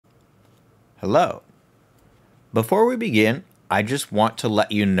Hello. Before we begin, I just want to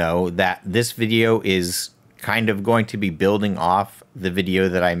let you know that this video is kind of going to be building off the video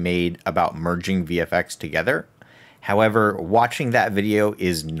that I made about merging VFX together. However, watching that video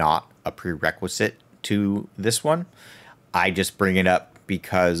is not a prerequisite to this one. I just bring it up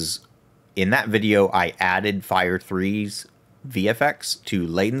because in that video I added Fire 3's VFX to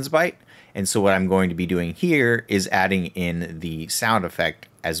Layden's Bite, and so what I'm going to be doing here is adding in the sound effect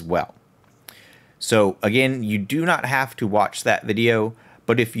as well. So again, you do not have to watch that video,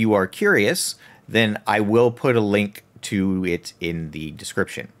 but if you are curious, then I will put a link to it in the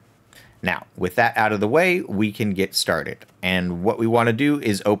description. Now, with that out of the way, we can get started. And what we want to do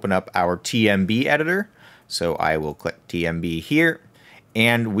is open up our TMB editor. So I will click TMB here,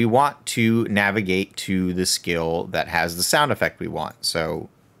 and we want to navigate to the skill that has the sound effect we want. So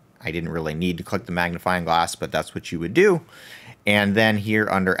I didn't really need to click the magnifying glass, but that's what you would do. And then here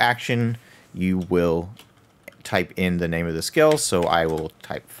under action, you will type in the name of the skill. So I will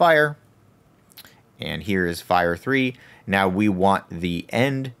type fire, and here is Fire 3. Now we want the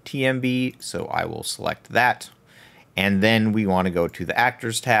end TMB, so I will select that. And then we want to go to the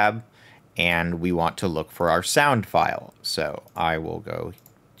Actors tab, and we want to look for our sound file. So I will go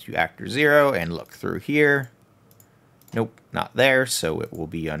to Actor 0 and look through here. Nope, not there, so it will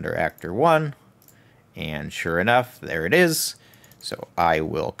be under Actor 1. And sure enough, there it is. So I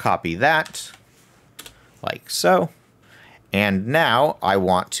will copy that, like so. And now I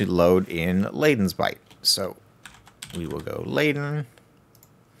want to load in Layden's Bite. So we will go Layden.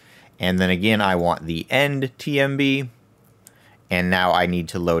 And then again, I want the end TMB. And now I need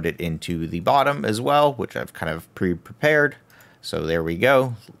to load it into the bottom as well, which I've kind of pre-prepared. So there we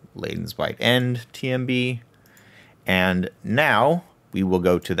go, Layden's Bite end TMB. And now we will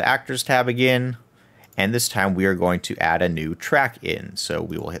go to the Actors tab again. And this time we are going to add a new track in. So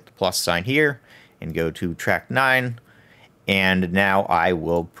we will hit the plus sign here and go to track 9. And now I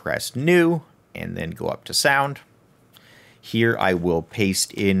will press new and then go up to sound. Here I will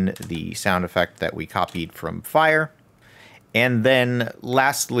paste in the sound effect that we copied from Fire. And then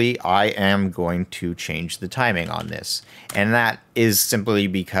lastly, I am going to change the timing on this. And that is simply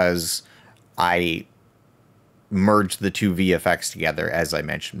because I merge the two VFX together, as I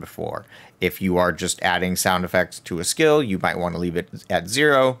mentioned before. If you are just adding sound effects to a skill, you might want to leave it at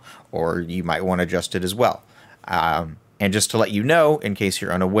 0, or you might want to adjust it as well. And just to let you know, in case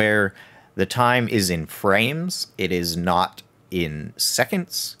you're unaware, the time is in frames. It is not in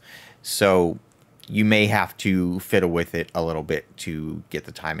seconds. So you may have to fiddle with it a little bit to get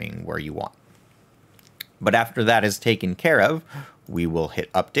the timing where you want. But after that is taken care of, we will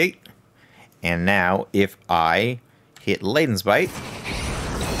hit update. And now if I hit Layden's Bite,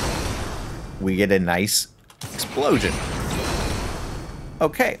 we get a nice explosion.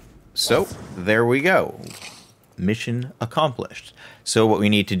 Okay, so there we go. Mission accomplished. So what we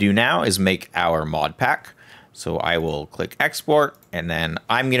need to do now is make our mod pack. So I will click export, and then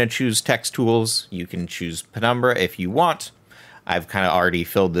I'm going to choose text tools. You can choose Penumbra if you want. I've kind of already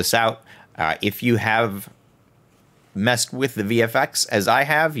filled this out. If you have messed with the VFX as I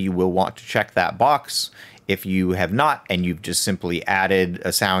have, you will want to check that box. If you have not, and you've just simply added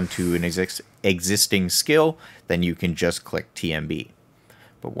a sound to an existing skill, then you can just click TMB.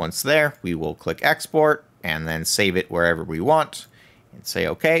 But once there, we will click export and then save it wherever we want and say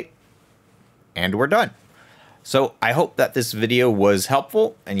okay, and we're done. So I hope that this video was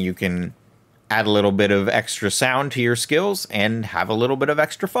helpful and you can add a little bit of extra sound to your skills and have a little bit of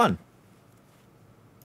extra fun.